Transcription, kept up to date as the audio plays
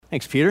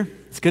Thanks, Peter.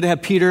 It's good to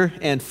have Peter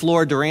and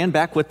Flora Duran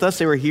back with us.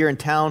 They were here in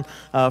town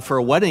for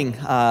a wedding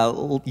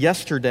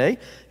yesterday.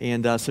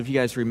 And so if you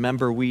guys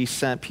remember, we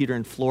sent Peter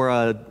and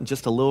Flora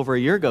just a little over a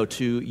year ago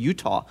to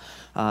Utah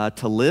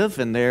to live.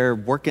 And they're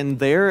working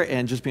there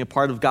and just being a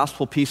part of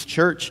Gospel Peace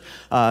Church,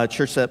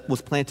 church that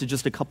was planted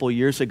just a couple of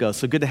years ago.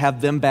 So good to have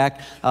them back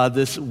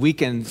this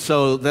weekend.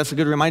 So that's a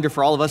good reminder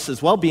for all of us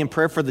as well. Be in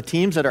prayer for the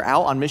teams that are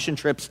out on mission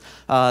trips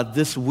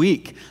this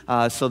week.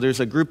 So there's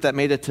a group that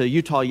made it to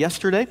Utah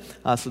yesterday.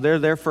 So they're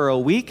there for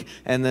a week,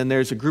 and then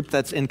there's a group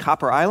that's in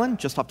Copper Island,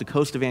 just off the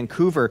coast of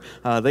Vancouver.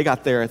 They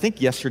got there, I think,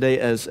 yesterday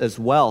as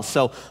well.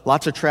 So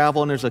lots of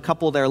travel, and there's a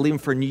couple that are leaving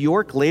for New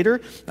York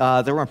later.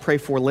 That we're going to pray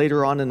for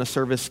later on in the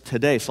service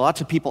today. So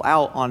lots of people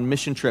out on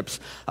mission trips.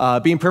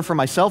 Being prayer for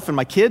myself and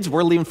my kids,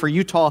 we're leaving for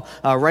Utah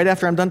right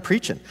after I'm done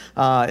preaching.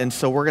 And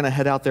so we're going to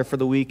head out there for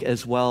the week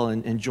as well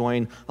and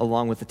join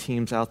along with the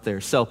teams out there.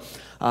 So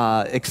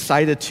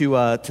excited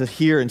to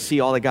hear and see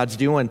all that God's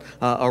doing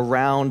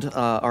around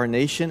our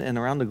nation and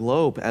around the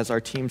globe as our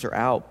teams are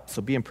out.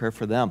 So be in prayer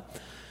for them.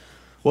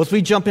 Well, as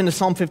we jump into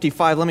Psalm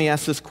 55, let me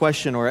ask this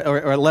question,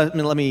 or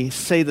let me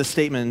say the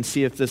statement and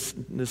see if this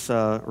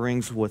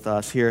rings with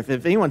us here.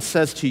 If anyone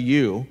says to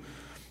you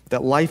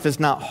that life is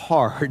not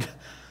hard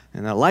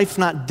and that life's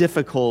not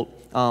difficult,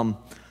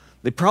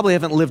 they probably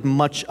haven't lived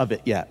much of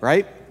it yet,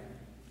 right?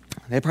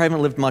 They probably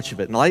haven't lived much of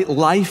it. And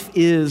life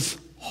is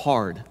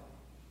hard,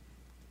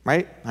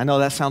 right? I know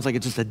that sounds like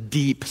it's just a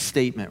deep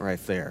statement right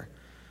there.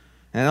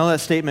 And I know that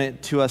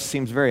statement to us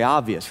seems very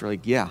obvious. We're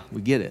like, yeah,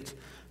 we get it,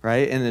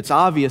 right? And it's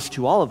obvious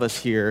to all of us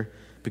here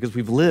because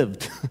we've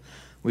lived.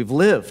 We've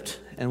lived,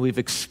 and we've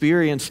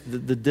experienced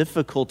the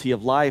difficulty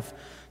of life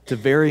to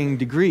varying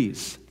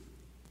degrees.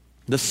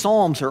 The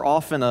Psalms are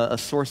often a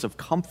source of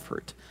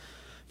comfort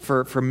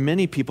for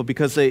many people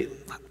because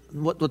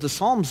what the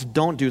Psalms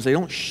don't do is they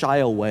don't shy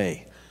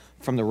away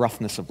from the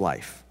roughness of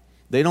life.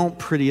 They don't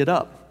pretty it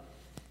up.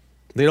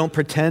 They don't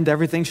pretend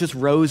everything's just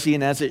rosy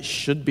and as it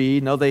should be.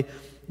 No,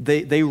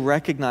 they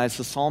recognize,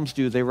 the Psalms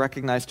do, they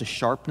recognize the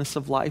sharpness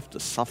of life, the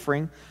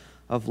suffering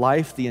of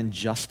life, the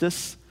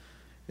injustice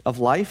of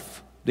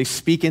life. They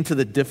speak into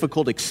the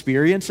difficult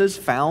experiences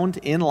found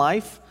in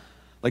life,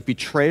 like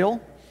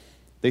betrayal.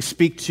 They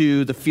speak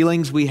to the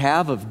feelings we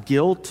have of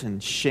guilt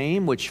and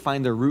shame, which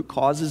find their root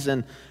causes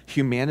in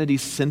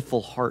humanity's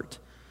sinful heart.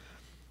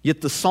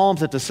 Yet the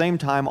Psalms at the same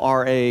time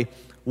are a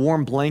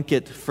warm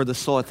blanket for the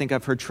soul. I think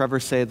I've heard Trevor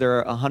say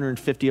they're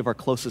 150 of our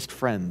closest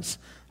friends.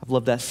 I've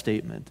loved that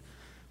statement.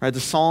 Right? The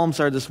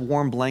Psalms are this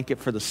warm blanket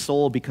for the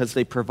soul because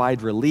they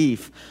provide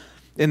relief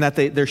in that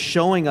they're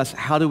showing us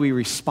how do we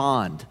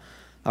respond,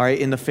 all right,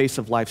 in the face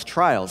of life's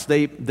trials.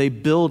 They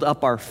build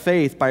up our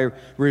faith by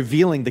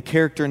revealing the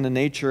character and the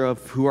nature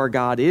of who our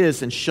God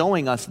is and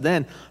showing us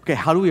then, okay,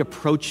 how do we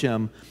approach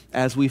Him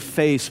as we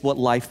face what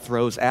life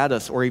throws at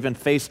us or even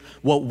face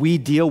what we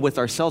deal with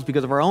ourselves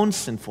because of our own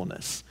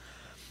sinfulness.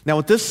 Now,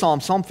 with this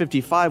Psalm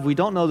 55, we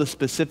don't know the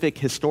specific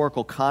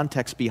historical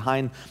context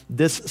behind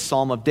this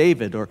Psalm of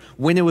David or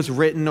when it was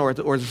written or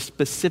the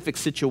specific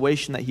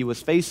situation that he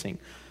was facing.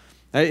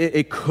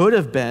 It could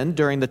have been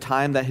during the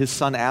time that his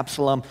son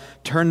Absalom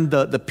turned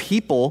the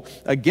people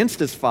against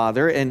his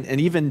father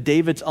and even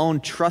David's own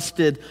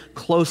trusted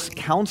close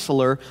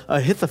counselor,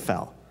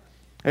 Ahithophel.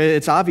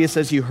 It's obvious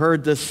as you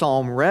heard this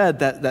psalm read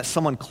that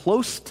someone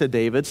close to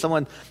David,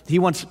 someone he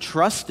once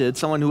trusted,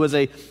 someone who was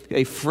a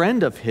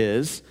friend of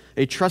his,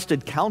 a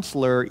trusted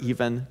counselor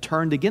even,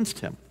 turned against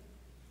him.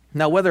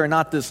 Now, whether or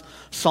not this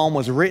psalm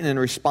was written in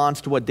response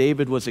to what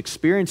David was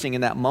experiencing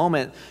in that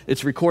moment,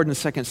 it's recorded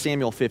in 2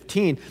 Samuel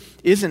 15,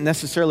 isn't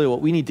necessarily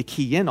what we need to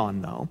key in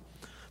on, though.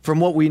 From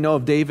what we know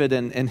of David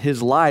and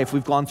his life,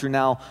 we've gone through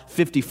now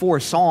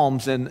 54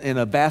 psalms, and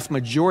a vast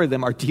majority of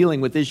them are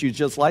dealing with issues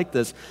just like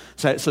this.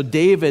 So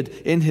David,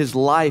 in his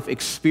life,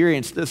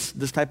 experienced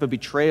this type of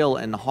betrayal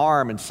and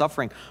harm and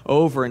suffering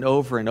over and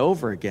over and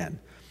over again.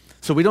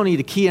 So we don't need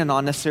to key in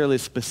on necessarily a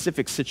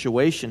specific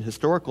situation,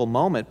 historical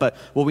moment, but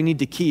what we need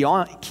to key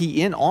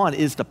in on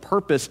is the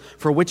purpose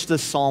for which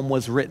this psalm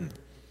was written.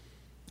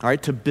 All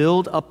right, to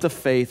build up the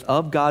faith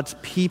of God's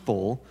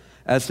people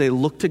as they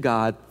look to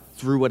God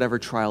through whatever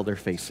trial they're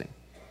facing.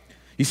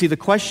 You see, the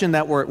question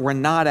that we're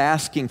not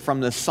asking from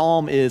this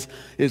psalm is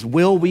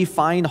will we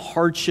find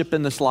hardship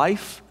in this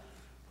life?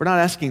 We're not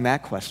asking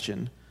that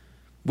question.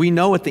 We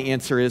know what the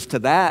answer is to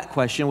that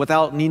question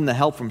without needing the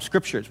help from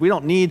Scriptures. We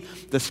don't need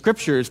the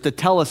Scriptures to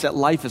tell us that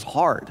life is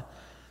hard,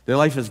 that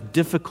life is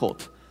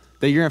difficult,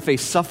 that you're going to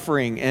face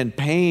suffering and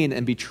pain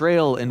and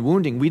betrayal and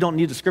wounding. We don't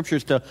need the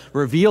Scriptures to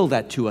reveal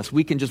that to us.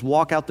 We can just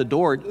walk out the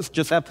door,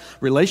 just have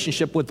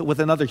relationship with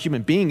another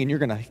human being, and you're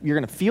going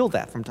to feel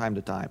that from time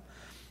to time.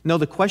 No,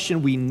 the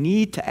question we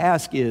need to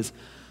ask is,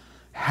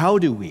 how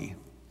do we,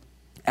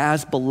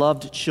 as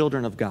beloved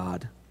children of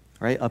God,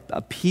 right,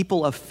 a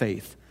people of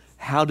faith,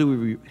 how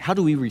do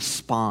we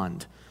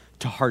respond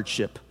to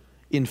hardship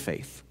in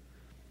faith?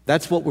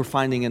 That's what we're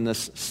finding in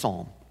this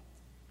psalm.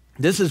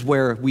 This is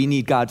where we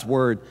need God's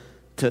word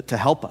to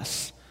help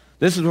us.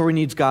 This is where we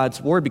need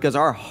God's word because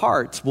our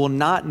hearts will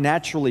not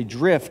naturally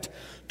drift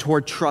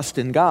toward trust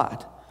in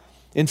God.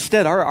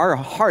 Instead, our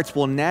hearts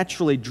will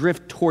naturally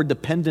drift toward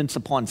dependence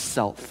upon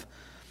self.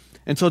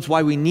 And so it's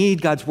why we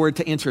need God's word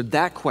to answer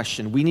that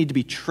question. We need to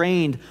be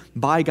trained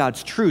by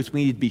God's truth.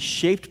 We need to be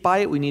shaped by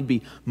it. We need to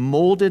be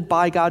molded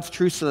by God's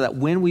truth so that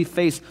when we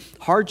face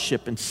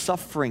hardship and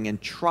suffering and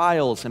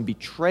trials and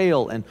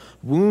betrayal and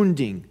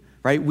wounding,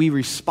 right, we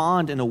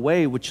respond in a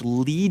way which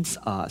leads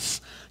us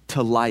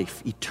to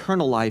life,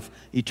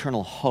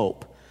 eternal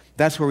hope.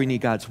 That's where we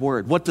need God's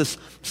word. What this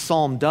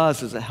psalm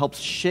does is it helps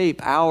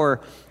shape our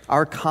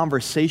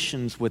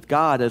conversations with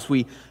God as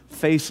we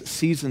face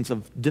seasons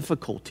of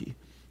difficulty,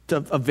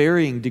 of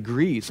varying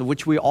degrees, of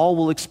which we all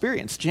will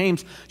experience.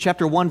 James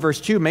chapter 1,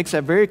 verse 2 makes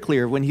that very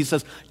clear when he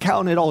says,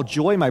 "Count it all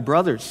joy, my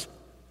brothers,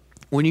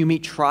 when you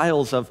meet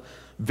trials of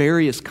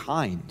various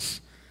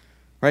kinds."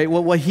 Right?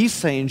 Well, what he's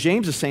saying,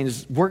 James is saying,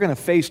 is we're going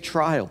to face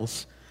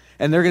trials,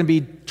 and they're going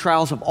to be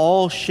trials of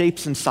all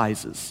shapes and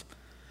sizes.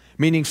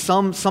 Meaning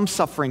some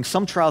suffering,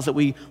 some trials that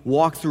we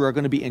walk through are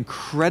going to be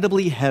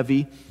incredibly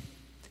heavy,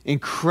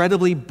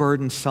 incredibly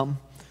burdensome.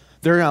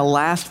 They're going to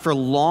last for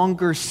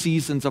longer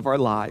seasons of our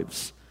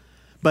lives.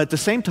 But at the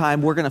same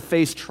time, we're going to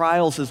face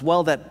trials as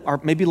well that are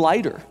maybe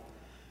lighter,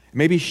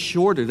 maybe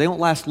shorter. They don't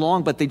last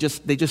long, but they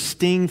just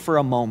sting for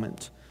a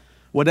moment.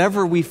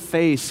 Whatever we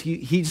face,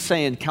 he's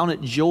saying, count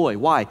it joy.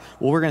 Why?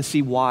 Well, we're going to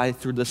see why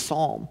through the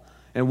psalm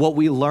and what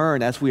we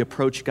learn as we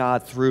approach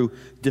God through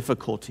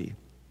difficulty.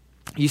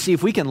 You see,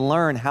 if we can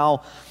learn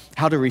how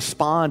to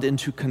respond and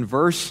to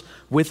converse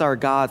with our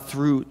God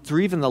through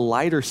even the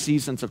lighter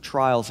seasons of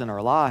trials in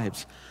our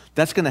lives,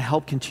 that's going to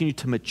help continue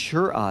to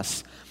mature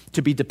us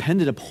to be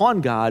dependent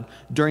upon God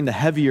during the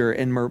heavier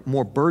and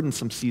more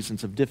burdensome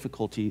seasons of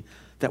difficulty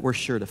that we're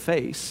sure to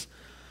face.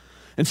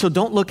 And so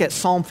don't look at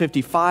Psalm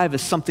 55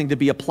 as something to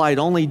be applied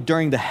only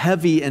during the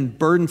heavy and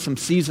burdensome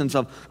seasons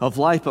of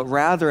life, but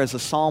rather as a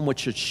psalm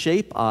which should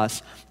shape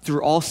us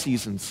through all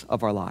seasons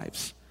of our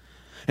lives.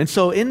 And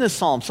so in this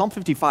psalm, Psalm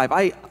 55,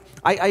 I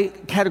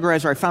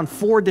categorized, or I found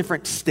 4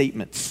 different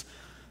statements,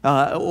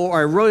 or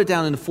I wrote it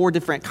down into 4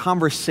 different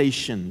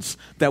conversations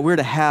that we're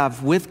to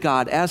have with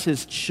God as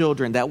his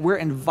children, that we're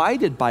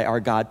invited by our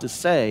God to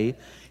say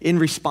in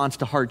response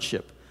to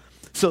hardship.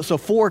 So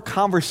 4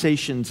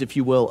 conversations, if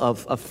you will,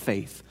 of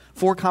faith.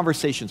 4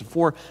 conversations,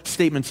 4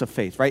 statements of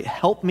faith, right?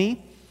 Help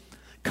me,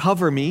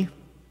 cover me,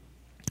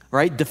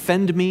 right?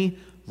 Defend me,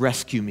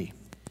 rescue me.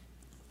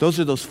 Those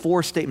are those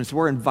 4 statements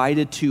we're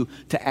invited to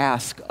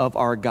ask of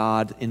our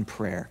God in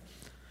prayer.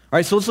 All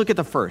right, so let's look at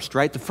the first,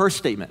 right? The first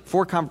statement,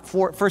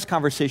 first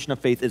conversation of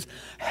faith is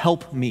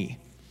help me.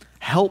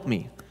 Help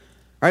me.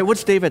 All right,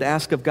 what's David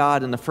ask of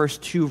God in the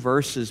first 2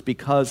 verses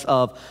because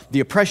of the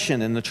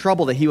oppression and the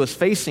trouble that he was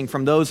facing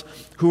from those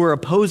who were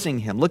opposing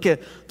him? Look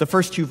at the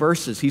first 2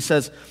 verses. He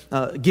says,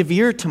 give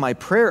ear to my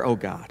prayer, O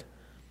God,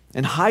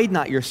 and hide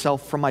not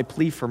yourself from my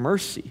plea for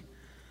mercy.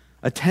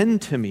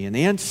 Attend to me and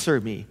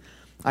answer me.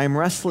 I am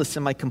restless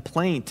in my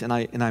complaint, and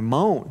I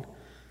moan.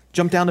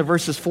 Jump down to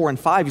verses 4 and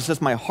 5. He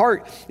says, my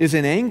heart is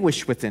in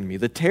anguish within me.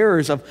 The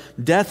terrors of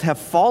death have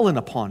fallen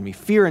upon me.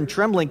 Fear and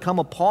trembling come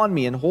upon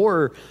me, and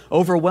horror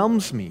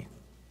overwhelms me.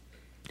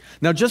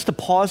 Now, just to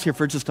pause here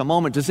for just a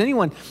moment, does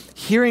anyone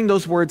hearing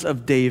those words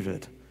of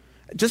David,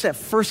 just at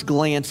first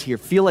glance here,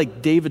 feel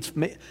like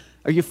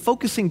are you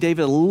focusing,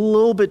 David, a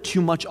little bit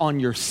too much on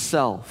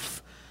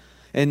yourself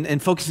and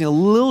focusing a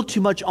little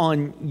too much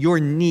on your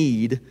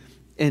need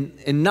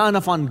and not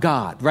enough on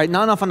God, right?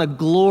 Not enough on the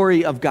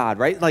glory of God,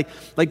 right? Like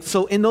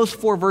so in those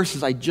 4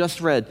 verses I just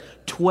read,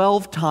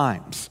 12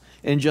 times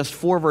in just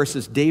 4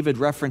 verses, David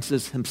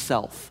references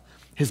himself,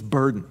 his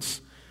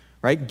burdens,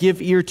 right?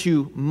 Give ear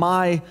to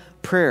my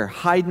prayer.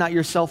 Hide not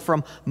yourself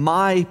from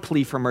my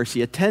plea for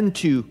mercy. Attend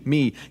to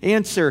me.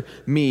 Answer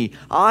me.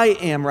 I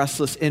am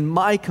restless in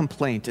my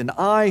complaint, and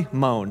I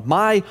moan.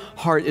 My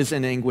heart is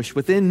in anguish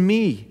within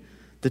me.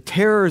 The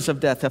terrors of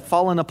death have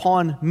fallen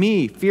upon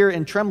me. Fear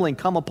and trembling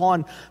come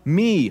upon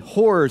me.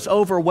 Horrors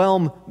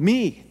overwhelm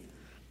me.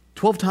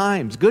 12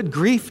 times. Good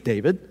grief,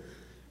 David.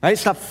 Right?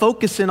 Stop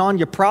focusing on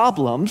your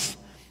problems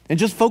and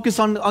just focus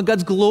on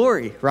God's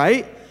glory,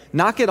 right?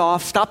 Knock it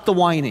off. Stop the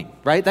whining,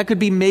 right? That could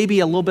be maybe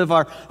a little bit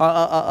of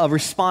a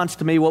response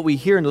to maybe what we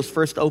hear in those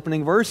first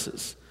opening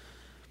verses.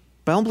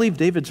 But I don't believe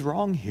David's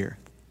wrong here.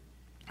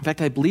 In fact,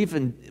 I believe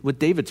in what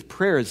David's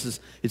prayer is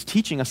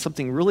teaching us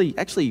something really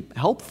actually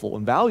helpful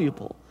and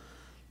valuable.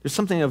 There's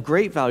something of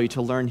great value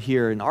to learn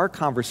here in our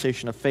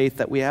conversation of faith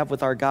that we have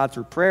with our God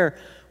through prayer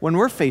when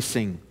we're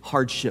facing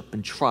hardship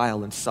and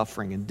trial and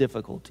suffering and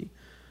difficulty.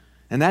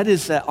 And that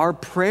is that our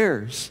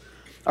prayers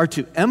are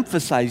to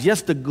emphasize,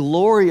 yes, the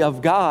glory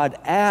of God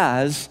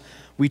as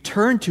we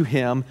turn to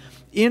him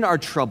in our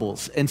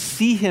troubles and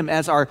see him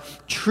as our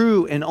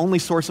true and only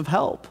source of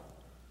help.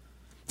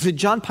 See,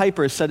 John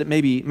Piper has said it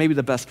maybe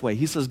the best way.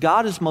 He says,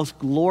 God is most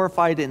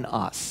glorified in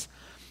us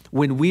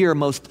when we are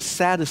most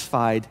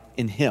satisfied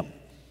in him.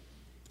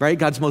 Right?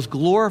 God's most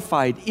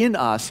glorified in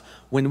us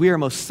when we are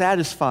most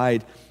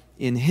satisfied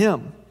in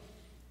him.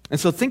 And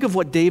so think of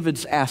what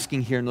David's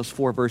asking here in those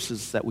 4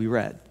 verses that we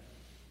read.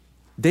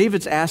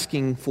 David's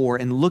asking for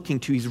and looking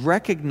to, he's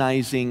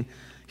recognizing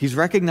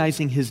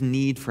his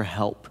need for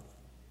help.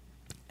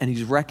 And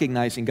he's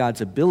recognizing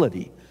God's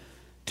ability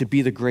to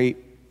be the great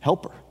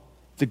helper,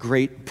 the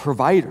great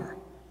provider.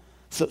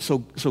 So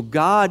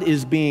God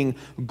is being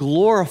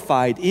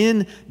glorified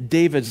in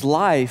David's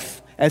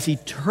life as he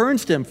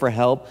turns to him for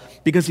help,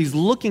 because he's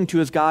looking to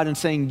his God and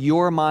saying,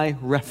 "You're my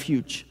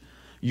refuge.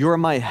 You're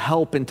my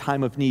help in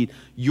time of need.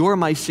 You're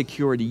my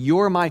security.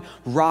 You're my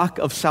rock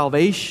of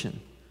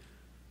salvation."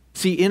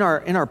 See, in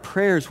our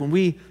prayers, when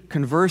we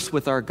converse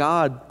with our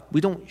God,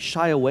 we don't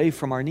shy away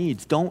from our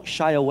needs. Don't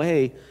shy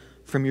away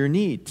from your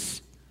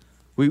needs.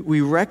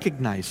 We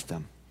recognize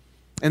them.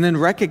 And then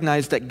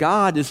recognize that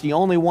God is the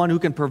only one who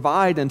can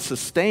provide and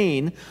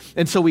sustain.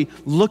 And so we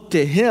look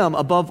to him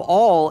above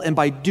all. And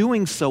by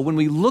doing so, when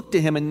we look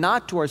to him and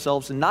not to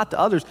ourselves and not to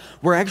others,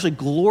 we're actually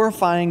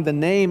glorifying the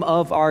name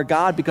of our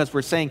God, because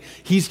we're saying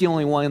he's the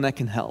only one that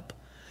can help.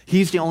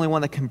 He's the only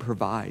one that can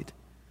provide.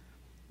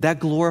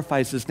 That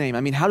glorifies his name. I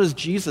mean, how does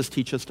Jesus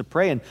teach us to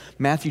pray? In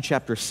Matthew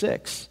chapter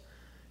 6,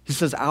 he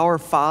says, "Our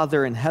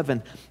Father in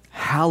heaven,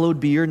 hallowed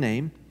be your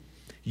name.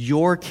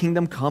 Your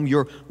kingdom come,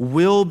 your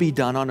will be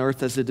done on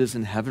earth as it is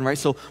in heaven," right?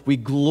 So we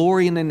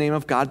glory in the name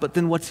of God, but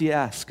then what's he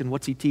ask and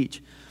what's he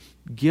teach?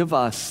 "Give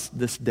us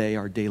this day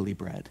our daily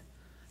bread."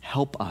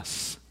 Help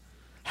us.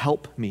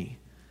 Help me.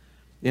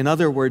 In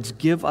other words,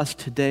 give us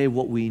today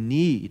what we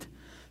need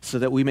so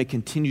that we may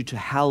continue to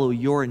hallow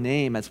your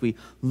name as we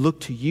look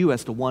to you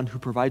as the one who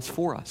provides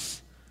for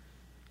us.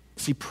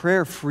 See,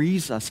 prayer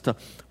frees us to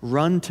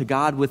run to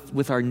God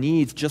with our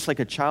needs, just like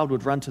a child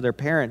would run to their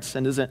parents,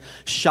 and isn't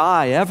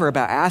shy ever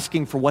about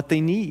asking for what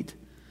they need.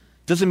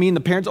 Doesn't mean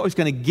the parent's always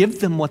going to give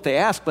them what they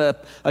ask,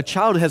 but a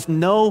child has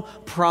no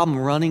problem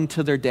running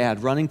to their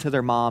dad, running to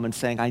their mom and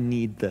saying, "I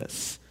need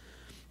this."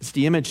 It's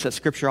the image that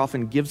Scripture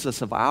often gives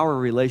us of our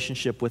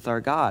relationship with our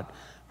God,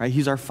 right?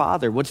 He's our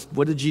Father.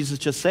 What did Jesus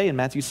just say in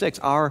Matthew 6?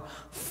 Our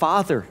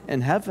Father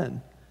in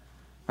heaven,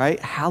 right?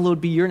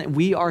 Hallowed be your name.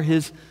 We are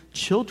his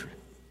children.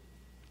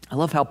 I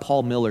love how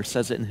Paul Miller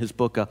says it in his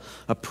book,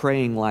 A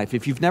Praying Life.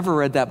 If you've never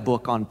read that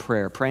book on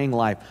prayer, Praying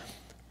Life,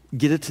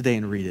 get it today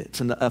and read it.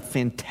 It's a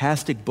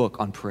fantastic book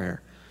on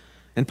prayer.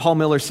 And Paul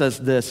Miller says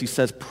this. He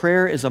says,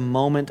 "Prayer is a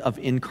moment of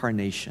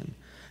incarnation.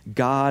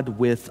 God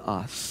with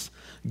us.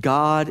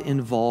 God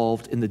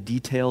involved in the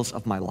details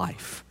of my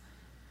life."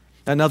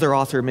 Another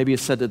author maybe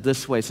has said it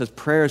this way. It says,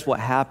 "Prayer is what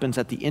happens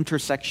at the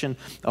intersection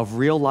of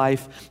real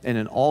life and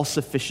an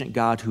all-sufficient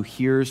God who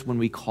hears when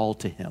we call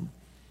to him."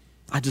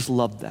 I just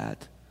love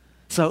that.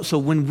 So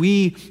when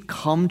we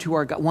come to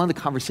our God, one of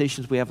the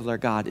conversations we have with our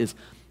God is,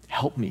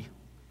 "Help me,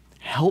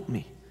 help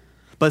me."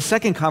 But a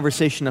second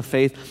conversation of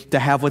faith to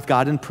have with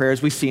God in prayer,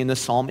 as we see in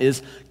this psalm,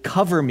 is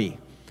 "Cover me,"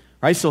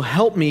 right? So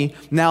help me,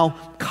 now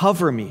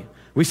cover me.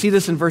 We see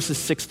this in verses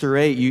 6 through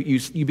 8.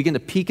 You begin to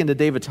peek into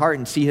David's heart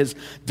and see his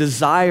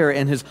desire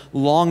and his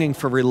longing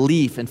for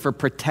relief and for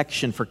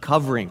protection, for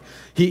covering.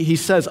 He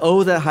says,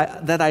 "Oh,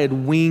 that I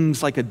had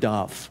wings like a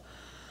dove.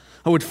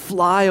 I would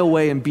fly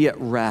away and be at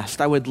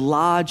rest. I would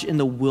lodge in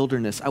the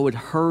wilderness. I would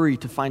hurry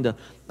to find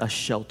a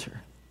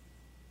shelter."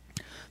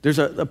 There's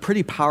a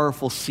pretty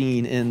powerful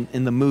scene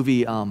in the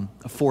movie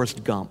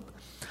Forrest Gump.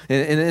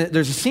 And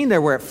there's a scene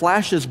there where it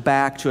flashes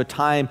back to a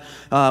time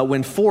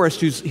when Forrest,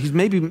 he's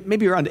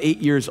maybe around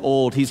 8 years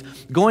old, he's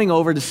going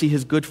over to see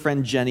his good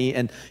friend Jenny,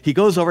 and he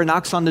goes over,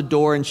 knocks on the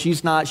door, and she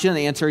doesn't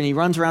answer, and he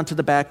runs around to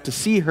the back to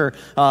see her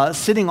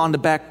sitting on the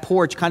back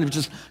porch, kind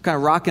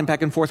of rocking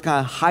back and forth,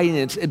 kind of hiding.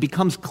 It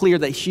becomes clear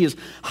that she is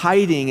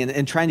hiding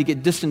and trying to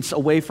get distance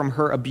away from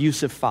her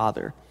abusive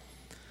father.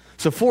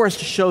 So Forrest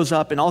shows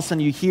up, and all of a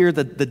sudden you hear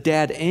the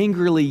dad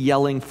angrily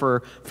yelling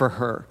for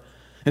her.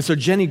 And so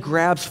Jenny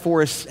grabs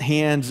Forrest's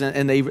hands,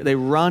 and they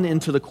run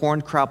into the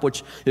corn crop,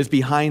 which is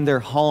behind their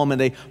home, and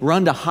they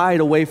run to hide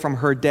away from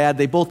her dad.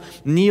 They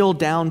both kneel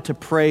down to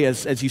pray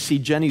as you see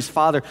Jenny's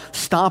father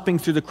stomping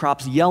through the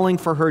crops, yelling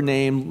for her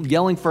name,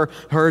 yelling for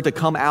her to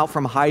come out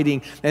from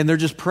hiding. And they're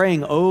just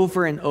praying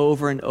over and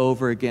over and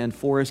over again,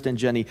 Forrest and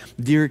Jenny,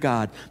 "Dear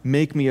God,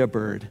 make me a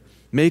bird.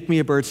 Make me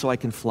a bird so I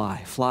can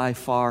fly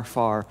far,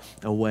 far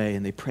away."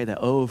 And they pray that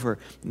over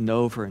and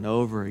over and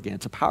over again.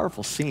 It's a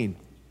powerful scene.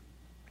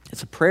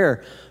 It's a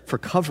prayer for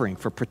covering,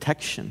 for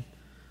protection.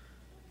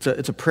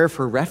 It's a prayer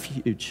for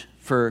refuge,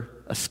 for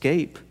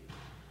escape.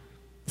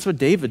 That's what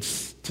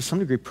David's, to some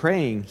degree,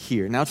 praying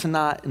here. Now, it's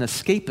not an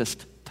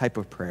escapist type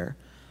of prayer,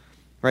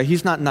 right?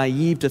 He's not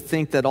naive to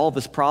think that all of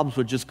his problems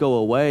would just go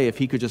away if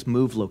he could just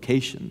move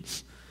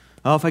locations.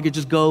 Oh, if I could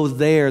just go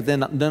there,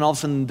 then all of a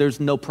sudden there's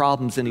no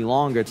problems any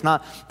longer.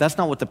 That's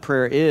not what the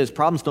prayer is.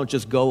 Problems don't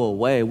just go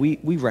away.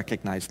 We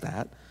recognize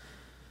that.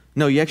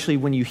 No, you actually,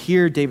 when you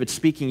hear David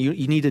speaking,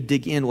 you need to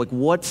dig in. Like,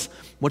 what's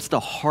the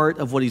heart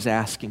of what he's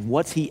asking?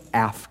 What's he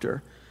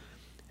after?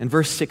 And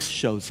verse 6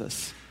 shows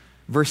us.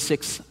 Verse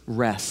 6,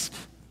 rest.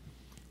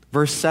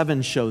 Verse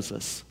 7 shows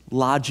us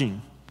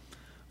lodging.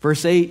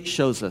 Verse 8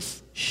 shows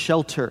us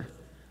shelter.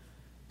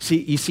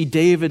 You see,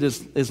 David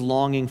is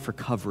longing for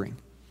covering,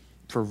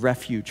 for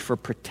refuge, for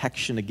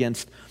protection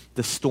against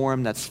the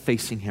storm that's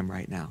facing him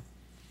right now.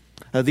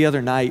 The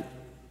other night,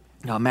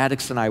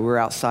 Maddox and I, we were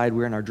outside, we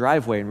were in our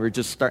driveway, and we were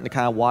just starting to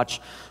kind of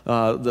watch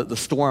the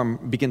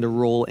storm begin to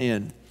roll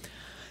in.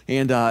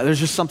 And there's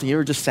just something, you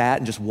ever just sat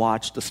and just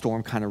watched the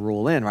storm kind of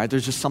roll in, right?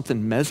 There's just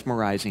something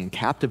mesmerizing and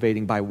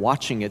captivating by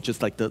watching it,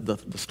 just like the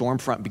storm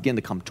front begin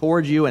to come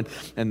towards you, and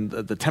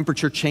the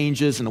temperature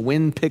changes, and the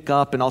wind pick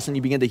up, and all of a sudden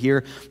you begin to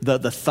hear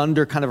the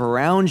thunder kind of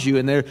around you.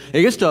 And there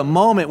it gets to a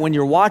moment when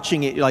you're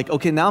watching it, you're like,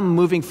 okay, now I'm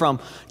moving from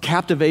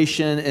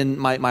captivation and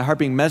my heart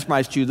being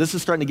mesmerized to you. This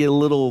is starting to get a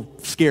little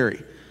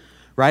scary.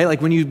 Right?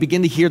 Like when you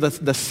begin to hear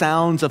the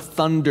sounds of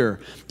thunder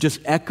just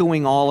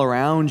echoing all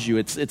around you.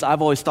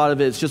 I've always thought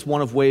of it as just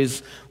one of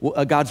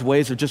God's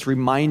ways of just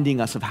reminding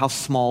us of how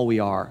small we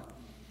are.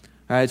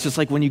 Right? It's just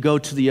like when you go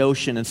to the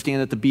ocean and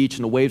stand at the beach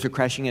and the waves are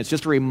crashing in. It's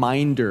just a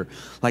reminder,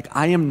 like,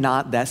 I am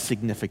not that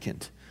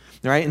significant.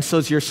 Right? And so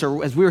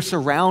as we were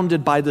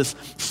surrounded by this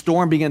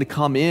storm beginning to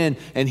come in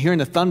and hearing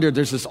the thunder,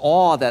 there's this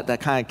awe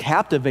that kind of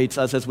captivates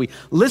us as we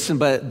listen,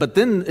 but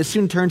then it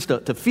soon turns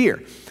to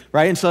fear.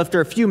 Right? And so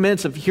after a few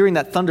minutes of hearing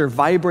that thunder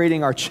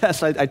vibrating our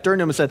chest, I turned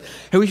to him and said,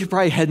 hey, we should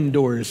probably head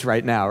indoors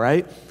right now,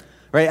 right?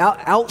 Right?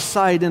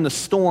 Outside in the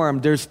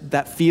storm, there's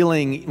that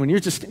feeling, when you're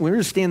just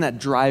standing in that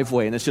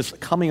driveway and it's just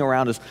coming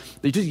around us,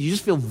 you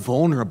just feel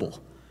vulnerable,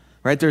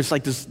 right? There's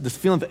like this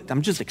feeling that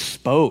I'm just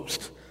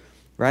exposed,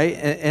 right?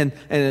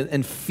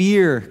 And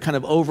fear kind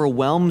of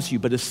overwhelms you.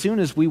 But as soon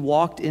as we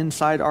walked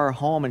inside our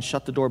home and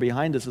shut the door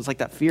behind us, it's like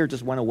that fear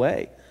just went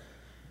away.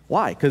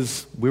 Why?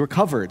 Because we were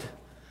covered.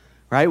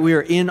 Right? We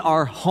were in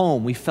our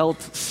home. We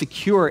felt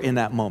secure in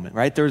that moment,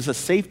 right? There was a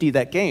safety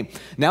that came.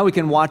 Now we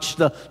can watch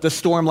the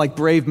storm like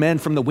brave men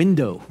from the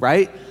window,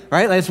 right?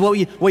 Right? That's what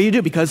you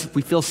do because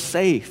we feel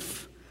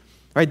safe,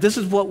 right? This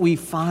is what we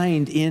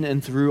find in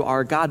and through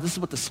our God. This is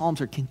what the Psalms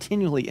are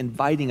continually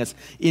inviting us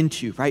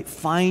into, right?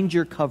 Find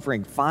your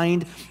covering,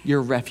 find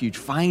your refuge,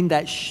 find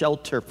that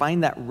shelter,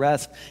 find that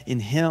rest in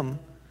Him.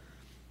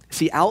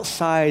 See,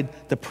 outside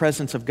the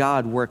presence of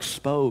God, we're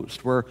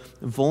exposed, we're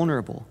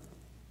vulnerable.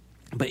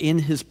 But in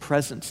His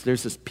presence,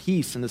 there's this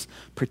peace and this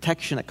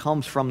protection that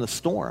comes from the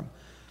storm.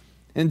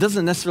 And it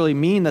doesn't necessarily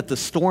mean that the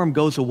storm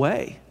goes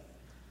away.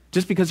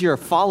 Just because you're a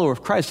follower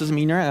of Christ doesn't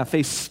mean you're not going to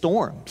face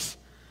storms.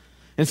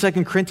 In 2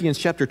 Corinthians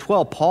chapter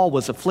 12, Paul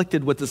was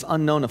afflicted with this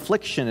unknown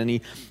affliction, and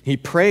he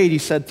prayed, he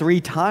said 3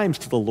 times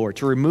to the Lord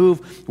to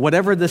remove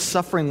whatever this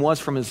suffering was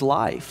from his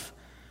life.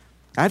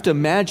 I have to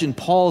imagine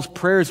Paul's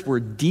prayers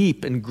were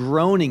deep and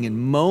groaning and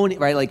moaning,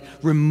 right? Like,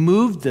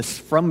 remove this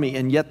from me,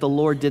 and yet the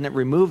Lord didn't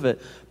remove it,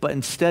 but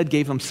instead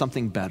gave him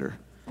something better.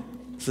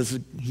 It says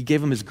He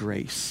gave him His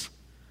grace,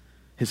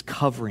 His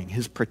covering,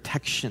 His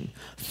protection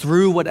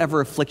through whatever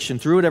affliction,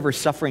 through whatever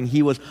suffering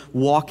he was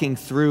walking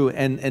through,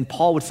 and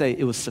Paul would say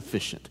it was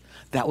sufficient.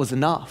 That was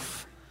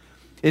enough.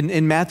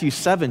 In Matthew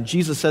 7,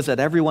 Jesus says that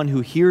everyone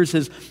who hears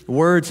His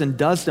words and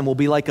does them will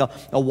be like a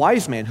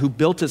wise man who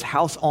built his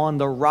house on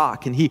the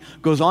rock. And he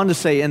goes on to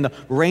say, and the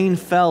rain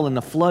fell and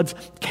the floods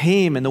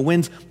came and the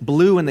winds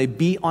blew and they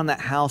beat on that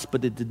house,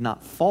 but it did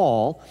not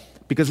fall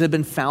because it had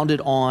been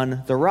founded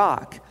on the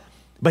rock.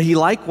 But he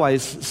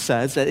likewise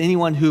says that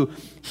anyone who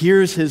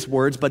hears His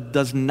words but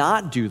does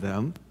not do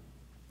them,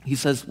 he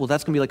says, well,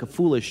 that's going to be like a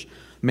foolish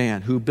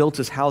man who built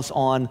his house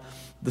on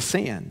the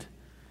sand.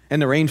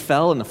 And the rain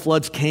fell, and the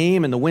floods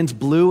came, and the winds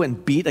blew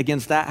and beat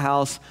against that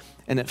house,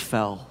 and it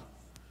fell.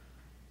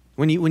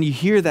 When you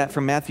hear that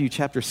from Matthew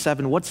chapter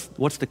 7,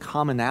 what's the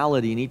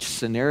commonality in each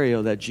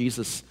scenario that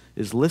Jesus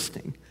is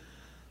listing?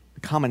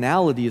 The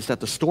commonality is that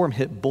the storm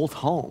hit both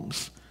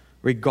homes,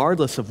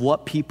 regardless of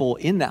what people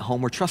in that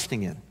home were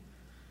trusting in.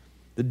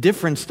 The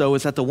difference, though,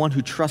 is that the one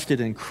who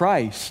trusted in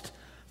Christ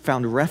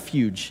found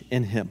refuge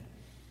in Him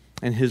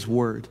and His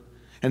word,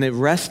 and they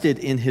rested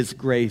in His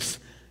grace,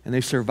 and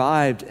they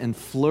survived and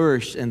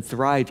flourished and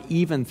thrived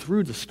even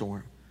through the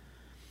storm.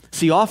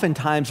 See,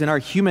 oftentimes in our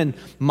human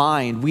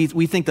mind,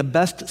 we think the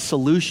best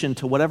solution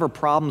to whatever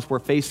problems we're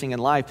facing in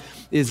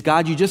life is,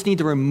 God, you just need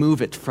to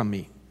remove it from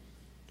me.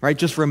 Right?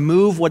 Just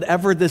remove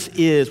whatever this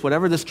is,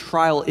 whatever this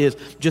trial is,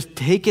 just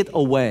take it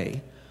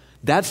away.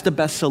 That's the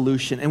best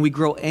solution. And we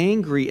grow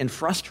angry and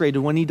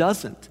frustrated when He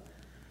doesn't.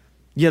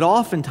 Yet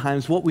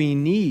oftentimes what we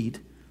need,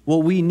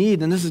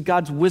 and this is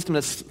God's wisdom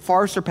that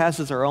far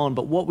surpasses our own,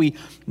 but what we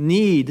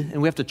need,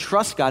 and we have to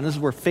trust God, and this is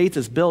where faith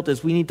is built,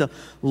 is we need to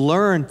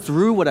learn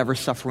through whatever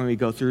suffering we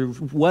go through,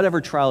 whatever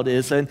trial it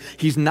is, and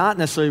He's not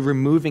necessarily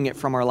removing it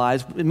from our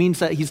lives. It means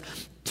that He's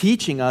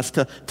teaching us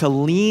to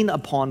lean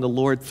upon the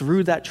Lord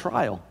through that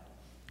trial,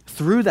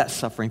 through that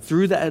suffering,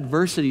 through that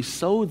adversity,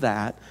 so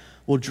that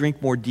we'll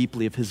drink more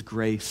deeply of His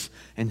grace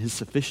and His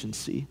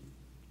sufficiency.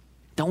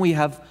 Don't we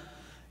have,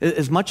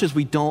 as much as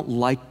we don't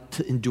like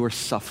to endure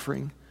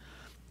suffering,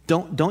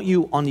 don't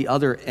you, on the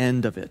other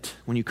end of it,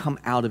 when you come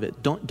out of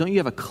it, don't you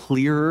have a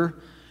clearer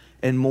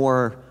and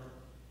more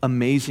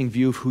amazing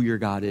view of who your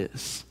God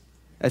is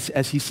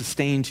as He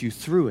sustains you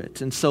through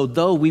it? And so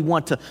though we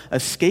want to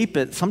escape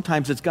it,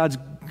 sometimes it's God's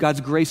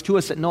grace to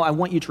us that, no, I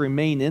want you to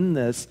remain in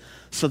this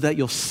so that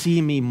you'll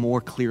see me more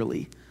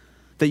clearly,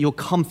 that you'll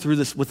come through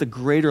this with a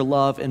greater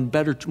love and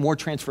more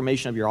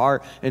transformation of your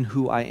heart and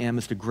who I am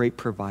as the great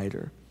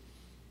provider.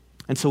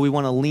 And so we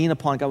want to lean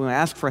upon God. We want to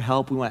ask for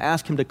help. We want to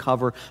ask him to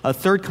cover. A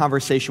third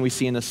conversation we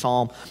see in the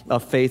Psalm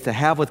of faith to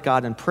have with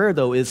God in prayer,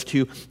 though, is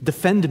to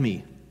defend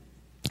me,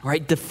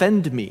 right?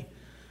 Defend me.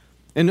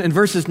 In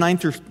verses 9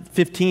 through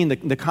 15,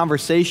 the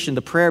conversation,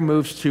 the prayer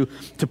moves to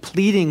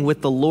pleading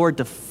with the Lord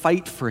to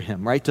fight for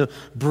him, right? To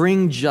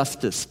bring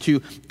justice,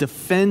 to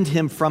defend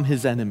him from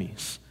his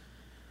enemies.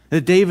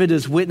 That David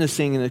is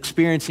witnessing and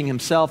experiencing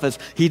himself, as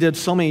he did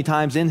so many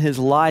times in his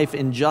life,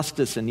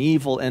 injustice and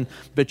evil and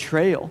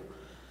betrayal.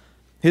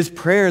 His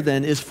prayer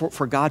then is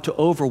for God to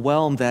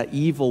overwhelm that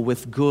evil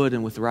with good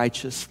and with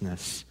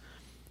righteousness.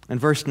 In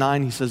verse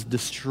 9, he says,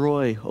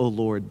 destroy, O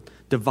Lord,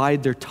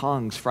 divide their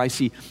tongues, for I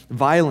see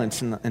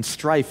violence and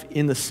strife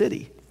in the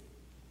city.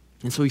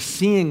 And so he's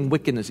seeing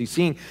wickedness, he's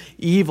seeing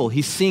evil,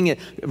 he's seeing it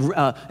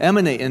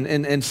emanate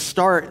and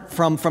start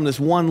from this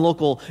one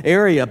local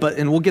area,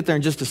 and we'll get there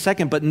in just a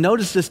second, but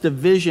notice this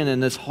division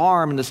and this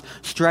harm and this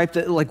strife,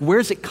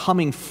 where's it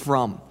coming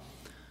from?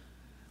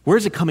 Where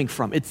is it coming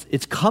from?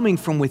 It's coming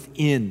from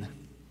within.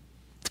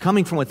 It's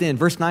coming from within.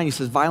 Verse 9, he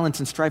says, violence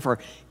and strife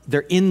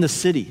they're in the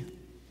city.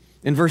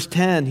 In verse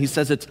 10, he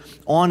says it's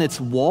on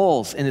its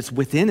walls and it's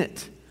within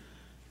it.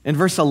 In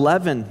verse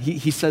 11,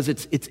 he says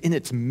it's in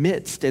its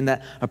midst, and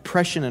that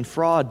oppression and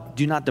fraud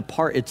do not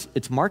depart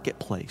its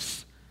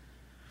marketplace.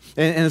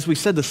 And as we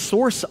said, the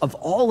source of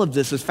all of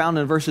this is found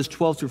in verses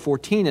 12 through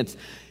 14.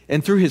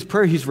 And through his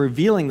prayer, he's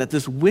revealing that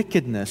this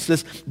wickedness,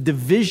 this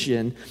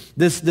division,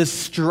 this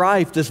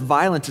strife, this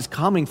violence is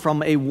coming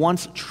from a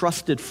once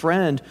trusted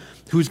friend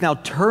who's now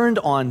turned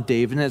on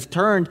David and has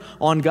turned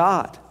on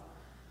God.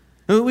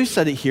 And we've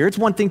said it here. It's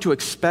one thing to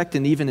expect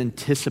and even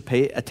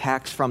anticipate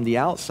attacks from the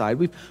outside.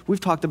 We've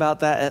talked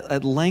about that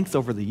at length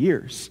over the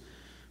years.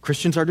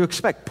 Christians are to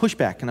expect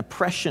pushback and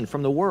oppression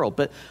from the world.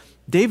 But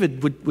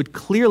David would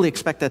clearly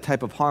expect that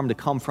type of harm to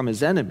come from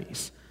his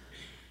enemies.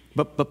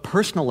 But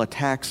personal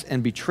attacks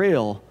and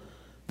betrayal,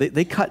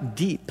 they cut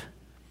deep.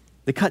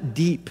 They cut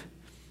deep.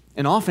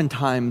 And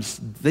oftentimes,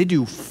 they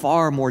do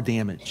far more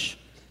damage.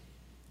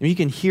 And you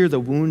can hear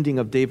the wounding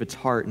of David's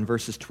heart in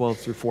verses 12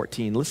 through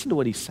 14. Listen to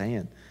what he's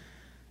saying.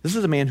 This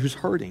is a man who's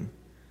hurting.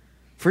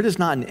 For it is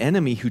not an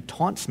enemy who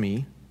taunts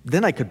me,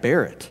 then I could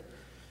bear it.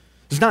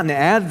 It's not an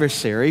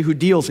adversary who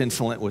deals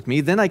insolent with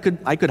me, then I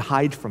could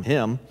hide from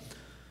him.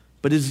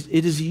 But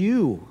it is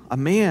you, a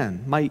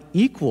man, my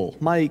equal,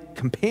 my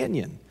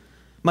companion,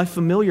 my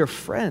familiar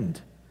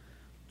friend.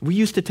 We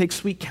used to take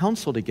sweet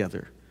counsel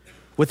together.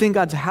 Within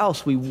God's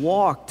house, we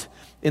walked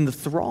in the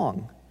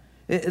throng.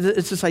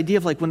 It's this idea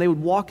of when they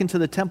would walk into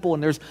the temple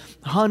and there's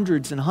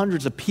hundreds and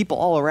hundreds of people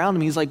all around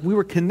him. He's like, we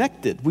were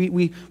connected.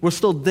 We were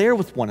still there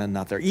with one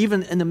another.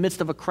 Even in the midst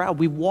of a crowd,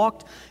 we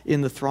walked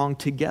in the throng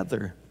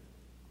together.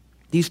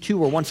 These two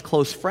were once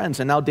close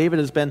friends, and now David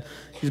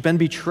he's been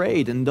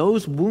betrayed, and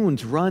those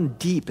wounds run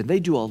deep, and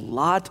they do a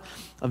lot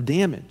of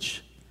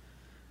damage.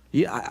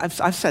 Yeah,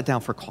 I've sat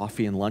down for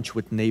coffee and lunch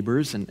with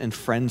neighbors and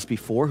friends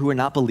before who are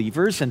not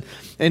believers,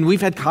 and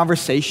we've had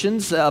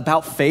conversations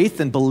about faith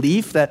and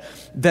belief that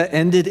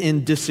ended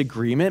in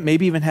disagreement,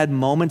 maybe even had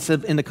moments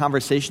in the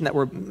conversation that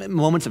were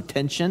moments of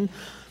tension.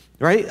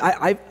 Right?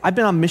 I've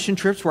been on mission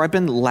trips where I've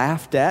been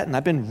laughed at and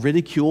I've been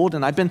ridiculed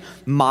and I've been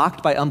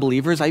mocked by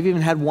unbelievers. I've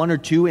even had one or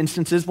two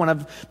instances when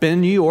I've been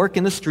in New York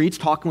in the streets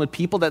talking with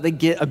people that they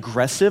get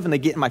aggressive and they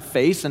get in my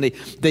face and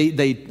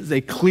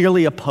they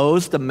clearly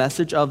oppose the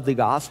message of the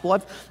gospel.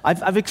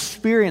 I've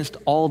experienced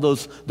all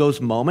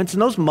those moments,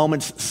 and those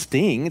moments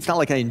sting. It's not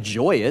like I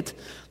enjoy it.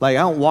 I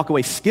don't walk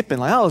away skipping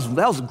that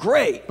was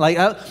great.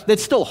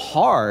 It's still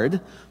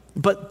hard.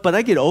 But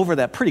I get over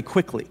that pretty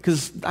quickly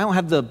because I don't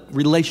have the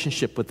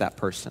relationship with that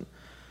person.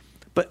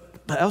 But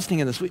I was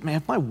thinking this week, man,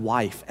 if my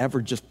wife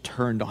ever just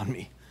turned on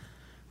me,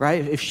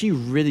 right? If she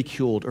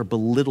ridiculed or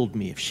belittled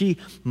me, if she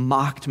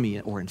mocked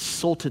me or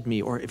insulted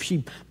me, or if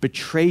she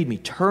betrayed me,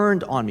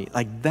 turned on me,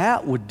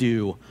 that would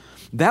do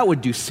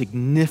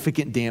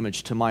significant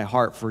damage to my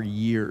heart for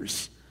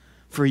years.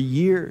 For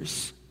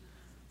years.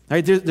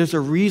 Right? There's a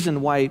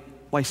reason why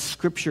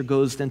Scripture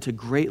goes into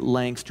great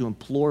lengths to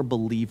implore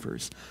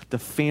believers, the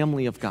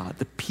family of God,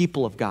 the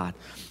people of God,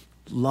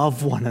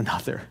 love one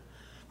another,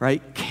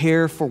 right?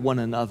 Care for one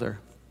another,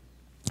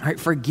 right?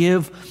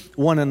 Forgive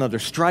one another,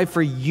 strive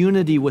for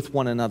unity with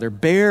one another,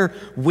 bear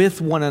with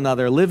one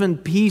another, live in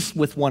peace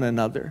with one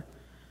another,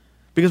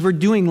 because we're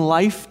doing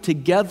life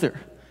together,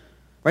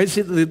 right?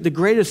 See, the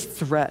greatest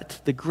threat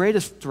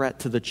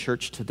to the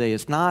church today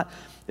is not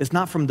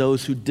from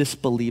those who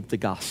disbelieve the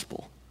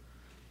gospel.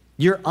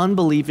 Your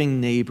unbelieving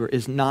neighbor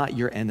is not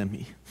your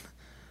enemy.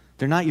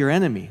 They're not your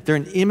enemy. They're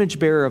an image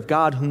bearer of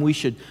God whom we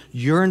should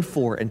yearn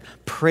for and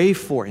pray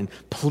for and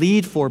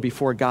plead for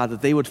before God,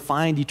 that they would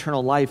find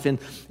eternal life in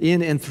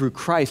and through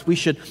Christ. We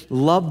should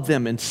love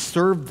them and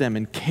serve them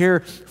and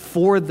care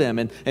for them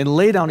and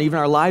lay down even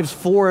our lives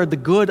for the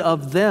good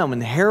of them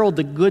and herald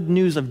the good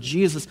news of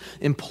Jesus,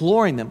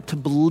 imploring them to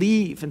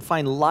believe and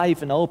find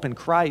life and hope in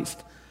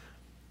Christ.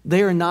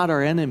 They are not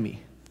our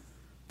enemy.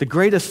 The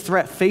greatest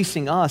threat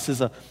facing us is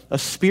a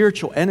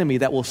spiritual enemy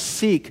that will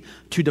seek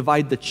to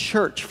divide the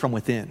church from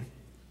within.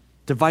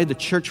 Divide the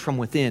church from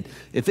within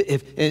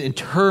and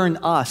turn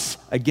us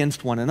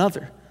against one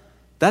another.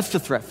 That's the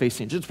threat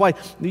facing. That's why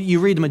you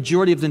read the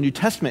majority of the New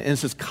Testament, and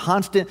it's this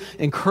constant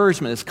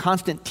encouragement, this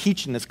constant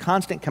teaching, this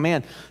constant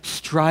command.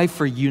 Strive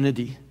for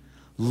unity.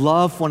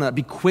 Love one another.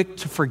 Be quick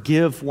to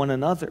forgive one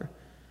another.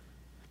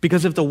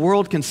 Because if the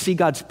world can see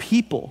God's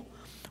people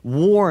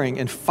warring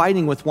and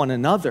fighting with one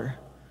another,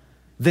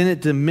 then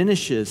it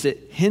diminishes,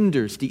 it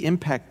hinders the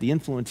impact, the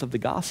influence of the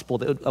gospel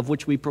of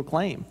which we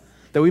proclaim,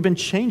 that we've been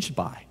changed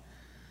by.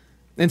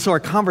 And so our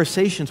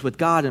conversations with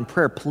God in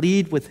prayer,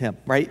 plead with him,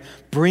 right?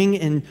 Bring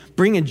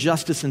in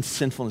justice and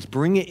sinfulness.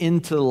 Bring it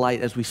into the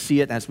light as we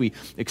see it, as we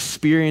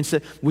experience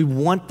it. We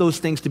want those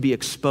things to be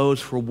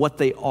exposed for what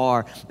they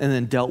are and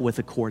then dealt with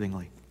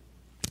accordingly.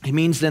 It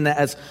means then that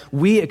as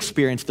we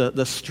experience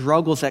the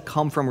struggles that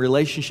come from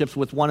relationships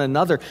with one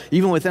another,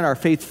 even within our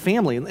faith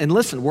family, and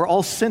listen, we're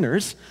all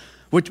sinners,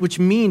 which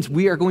means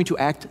we are going to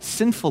act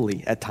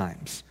sinfully at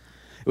times.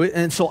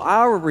 And so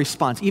our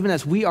response, even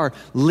as we are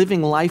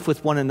living life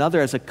with one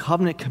another as a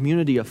covenant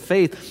community of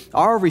faith,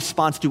 our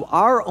response to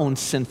our own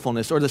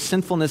sinfulness or the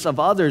sinfulness of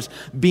others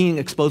being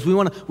exposed,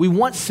 we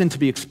want sin to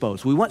be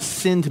exposed. We want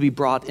sin to be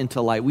brought into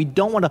light. We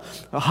don't want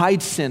to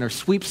hide sin or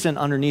sweep sin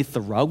underneath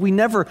the rug. We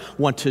never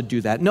want to do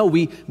that. No,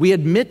 we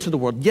admit to the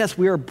world, yes,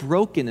 we are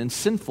broken and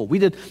sinful. We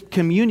did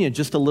communion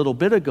just a little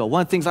bit ago.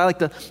 One of the things I like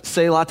to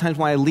say a lot of times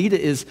when I lead it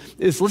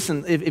is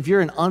listen, if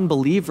you're an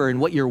unbeliever and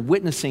what you're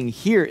witnessing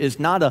here is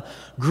not a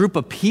group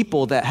of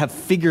people that have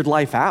figured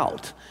life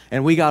out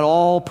and we got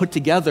all put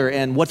together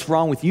and what's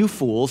wrong with you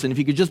fools, and if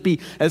you could just be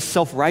as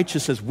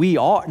self-righteous as we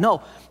are.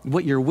 No,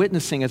 what you're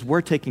witnessing as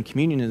we're taking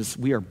communion is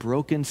we are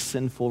broken,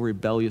 sinful,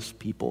 rebellious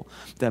people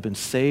that have been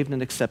saved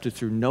and accepted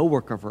through no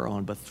work of our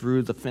own but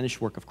through the finished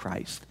work of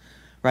Christ.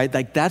 Right?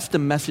 Like that's the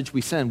message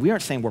we send. We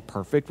aren't saying we're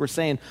perfect. We're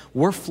saying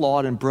we're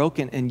flawed and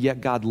broken, and yet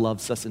God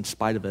loves us in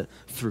spite of it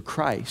through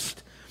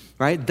Christ.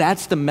 Right?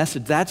 That's the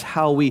message. That's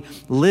how we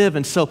live.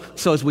 And so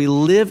as we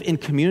live in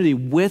community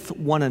with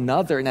one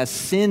another, and as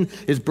sin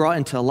is brought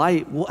into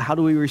light, how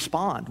do we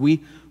respond?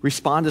 We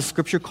respond as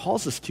Scripture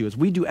calls us to, as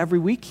we do every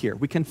week here.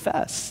 We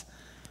confess.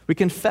 We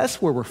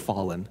confess where we're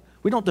fallen.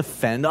 We don't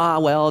defend,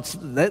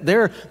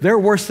 they're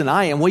worse than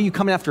I am. What are you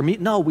coming after me?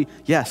 No,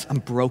 yes, I'm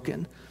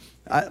broken.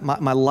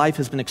 My life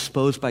has been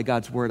exposed by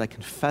God's word. I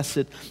confess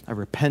it, I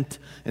repent,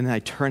 and then I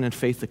turn in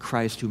faith to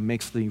Christ who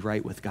makes me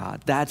right with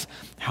God. That's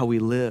how we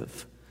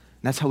live.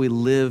 And that's how we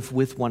live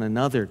with one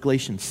another.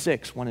 Galatians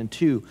 6, 1 and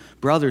 2.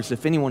 Brothers,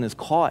 if anyone is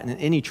caught in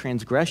any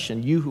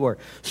transgression, you who are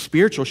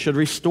spiritual should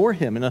restore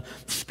him in a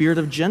spirit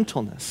of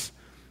gentleness.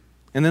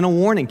 And then a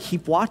warning,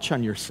 keep watch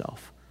on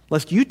yourself,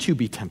 lest you too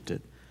be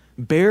tempted.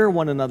 Bear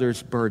one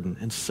another's burden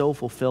and so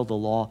fulfill the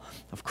law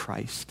of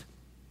Christ.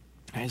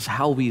 That is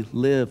how we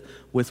live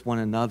with one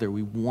another.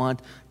 We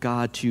want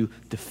God to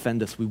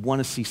defend us. We want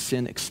to see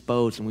sin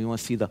exposed, and we want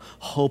to see the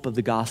hope of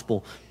the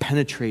gospel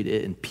penetrate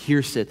it and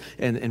pierce it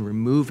and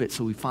remove it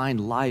so we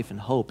find life and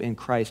hope in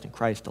Christ and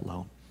Christ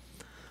alone.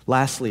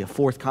 Lastly, a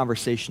fourth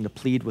conversation to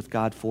plead with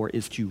God for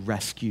is to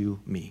rescue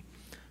me.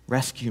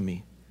 Rescue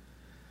me.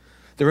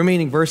 The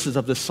remaining verses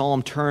of the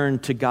psalm turn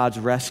to God's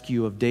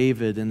rescue of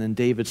David and then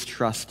David's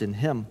trust in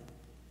him.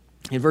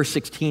 In verse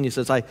 16, he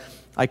says,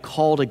 I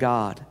call to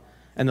God,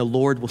 and the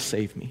Lord will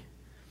save me.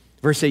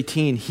 Verse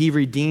 18, he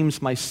redeems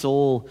my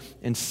soul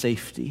in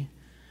safety.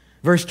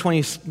 Verse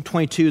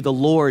 22, the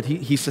Lord,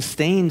 he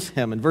sustains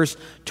him. In verse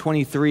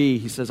 23,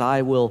 he says,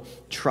 I will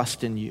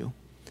trust in you.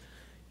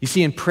 You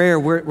see, in prayer,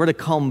 we're to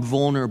come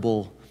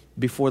vulnerable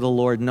before the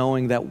Lord,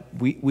 knowing that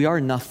we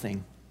are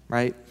nothing,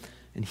 right?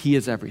 And he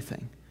is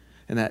everything.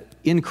 And that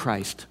in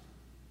Christ,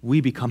 we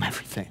become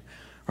everything,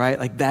 right?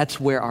 Like that's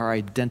where our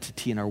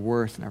identity and our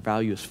worth and our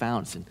value is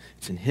found.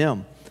 It's in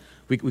him.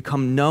 We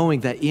come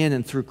knowing that in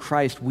and through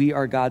Christ, we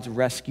are God's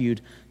rescued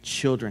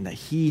children, that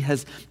he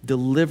has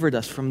delivered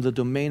us from the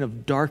domain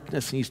of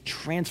darkness and he's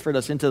transferred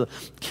us into the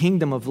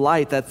kingdom of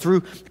light, that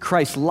through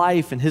Christ's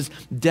life and his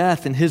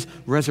death and his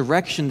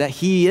resurrection, that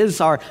he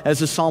is our, as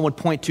the psalm would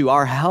point to,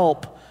 our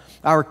help,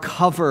 our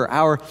cover,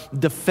 our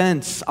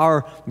defense,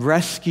 our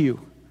rescue.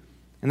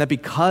 And that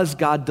because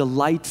God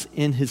delights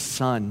in his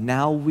Son,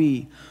 now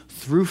we,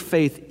 through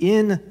faith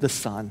in the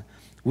Son,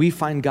 we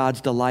find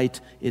God's delight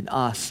in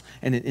us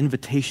and an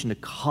invitation to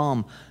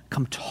come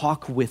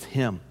talk with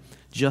him,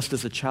 just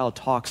as a child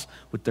talks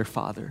with their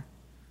father.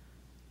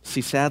 See,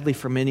 sadly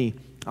for many,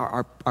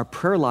 our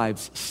prayer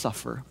lives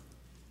suffer.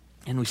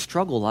 And we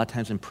struggle a lot of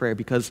times in prayer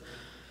because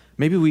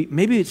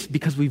maybe it's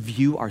because we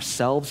view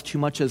ourselves too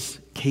much as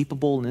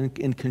capable and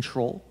in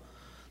control.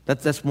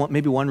 That's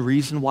maybe one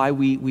reason why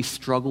we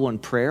struggle in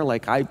prayer.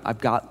 Like, I've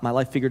got my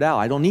life figured out.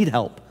 I don't need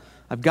help.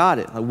 I've got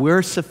it.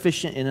 We're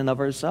sufficient in and of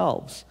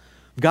ourselves.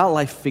 We've got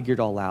life figured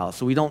all out,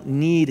 so we don't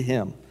need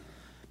him.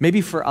 Maybe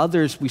for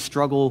others, we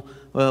struggle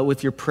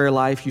with your prayer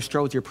life. You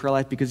struggle with your prayer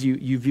life because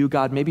you view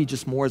God maybe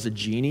just more as a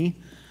genie,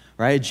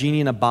 right? A genie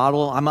in a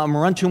bottle. I'm going to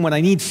run to him when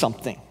I need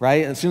something,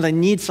 right? And as soon as I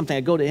need something,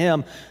 I go to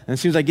him. And as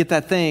soon as I get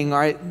that thing, all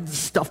right,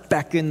 stuff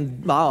back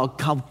in, I'll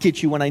come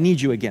get you when I need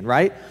you again,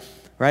 right?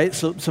 Right?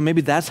 So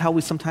maybe that's how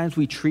sometimes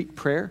we treat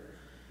prayer.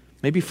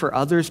 Maybe for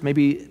others,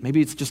 maybe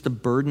it's just a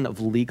burden of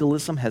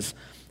legalism has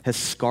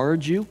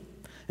scarred you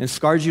and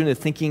scarred you into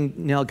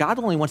thinking, God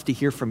only wants to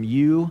hear from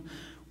you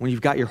when you've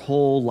got your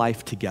whole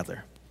life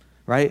together,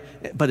 right?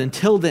 But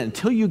until then,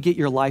 until you get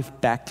your life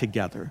back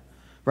together,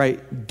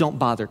 right, don't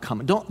bother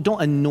coming.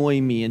 Don't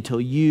annoy me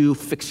until you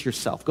fix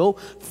yourself. Go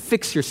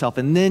fix yourself,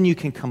 and then you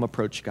can come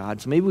approach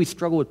God. So maybe we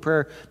struggle with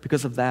prayer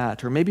because of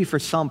that. Or maybe for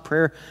some,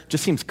 prayer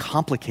just seems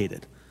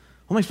complicated.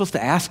 What am I supposed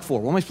to ask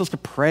for? What am I supposed to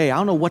pray? I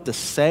don't know what to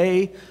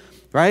say,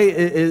 right?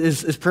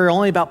 Is prayer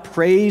only about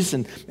praise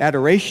and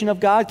adoration of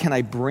God? Can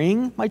I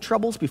bring my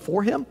troubles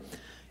before him?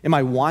 Am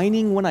I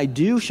whining when I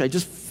do? Should I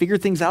just figure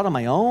things out on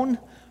my own?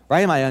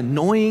 Right? Am I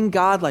annoying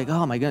God? Like,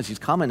 oh my goodness, he's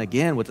coming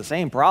again with the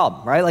same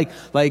problem, right?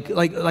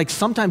 Like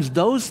sometimes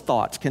those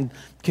thoughts can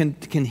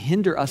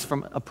hinder us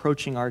from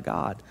approaching our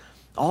God.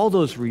 All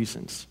those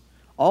reasons,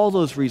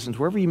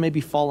 wherever you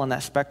maybe fall on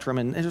that spectrum,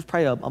 and there's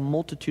probably a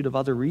multitude of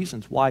other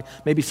reasons why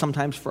maybe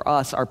sometimes for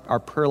us our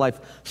prayer life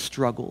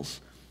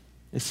struggles.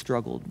 It's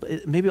struggled.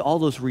 But maybe all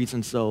those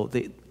reasons, though,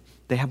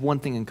 they have one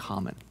thing in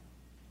common.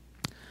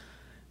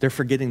 They're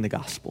forgetting the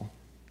gospel.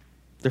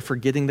 They're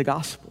forgetting the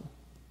gospel.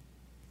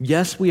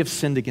 Yes, we have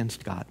sinned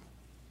against God.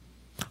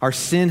 Our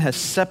sin has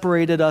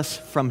separated us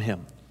from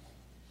him.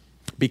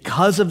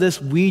 Because of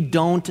this, we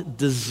don't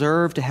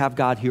deserve to have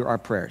God hear our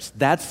prayers.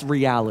 That's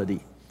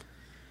reality.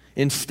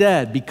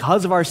 Instead,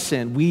 because of our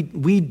sin,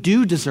 we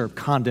do deserve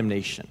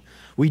condemnation.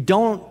 We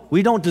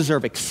don't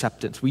deserve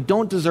acceptance. We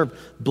don't deserve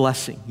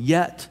blessing.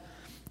 Yet,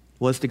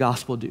 what does the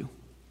gospel do?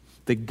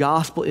 The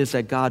gospel is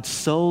that God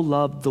so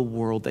loved the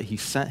world that he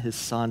sent his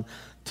son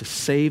to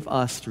save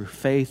us through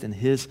faith in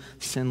his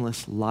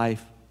sinless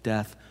life,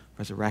 death,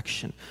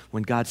 resurrection.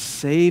 When God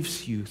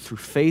saves you through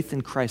faith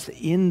in Christ,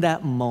 in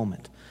that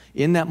moment,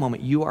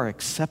 you are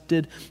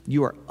accepted,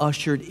 you are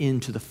ushered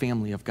into the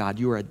family of God.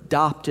 You are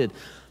adopted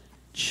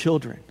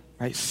children,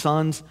 right?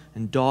 Sons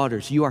and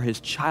daughters. You are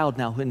his child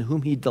now, in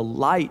whom he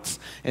delights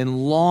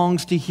and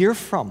longs to hear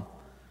from.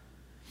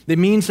 It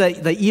means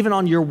that even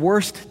on your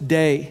worst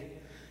day,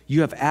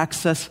 you have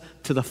access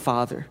to the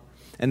Father,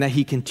 and that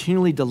he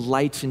continually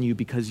delights in you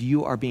because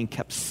you are being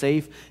kept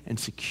safe and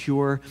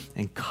secure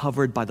and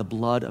covered by the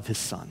blood of his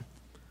Son.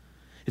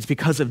 It's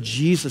because of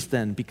Jesus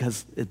then,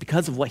 because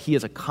of what he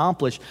has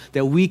accomplished,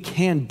 that we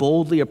can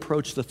boldly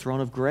approach the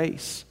throne of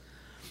grace,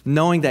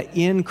 knowing that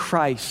in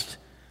Christ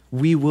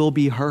we will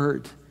be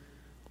heard,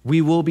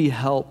 we will be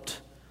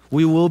helped,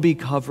 we will be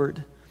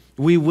covered,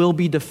 we will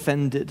be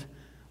defended,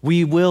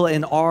 we will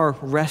and are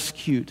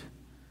rescued.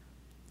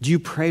 Do you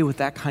pray with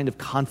that kind of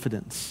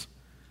confidence?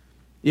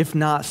 If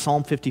not,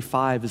 Psalm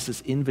 55 is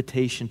this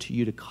invitation to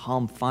you to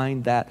come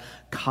find that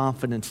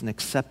confidence and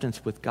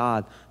acceptance with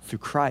God through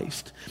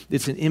Christ.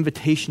 It's an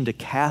invitation to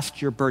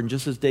cast your burden,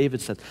 just as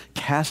David said,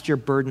 cast your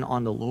burden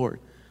on the Lord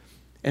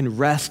and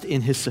rest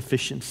in his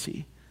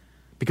sufficiency,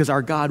 because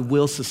our God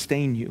will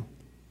sustain you.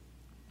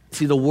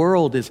 See, the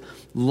world is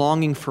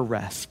longing for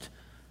rest,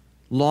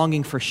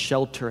 longing for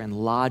shelter and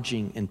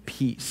lodging and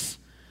peace.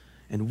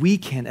 And we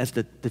can, as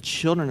the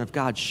children of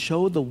God,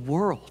 show the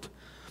world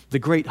the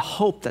great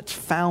hope that's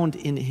found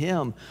in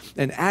him.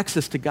 And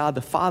access to God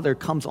the Father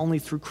comes only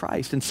through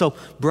Christ. And so,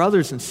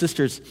 brothers and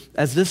sisters,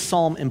 as this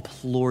psalm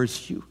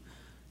implores you,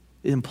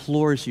 it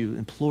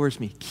implores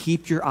me,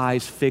 keep your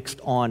eyes fixed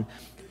on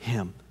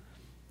him.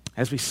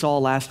 As we saw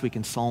last week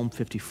in Psalm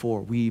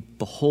 54, we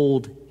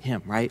behold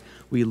him, right?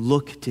 We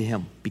look to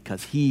him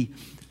because he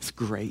is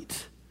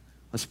great.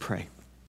 Let's pray.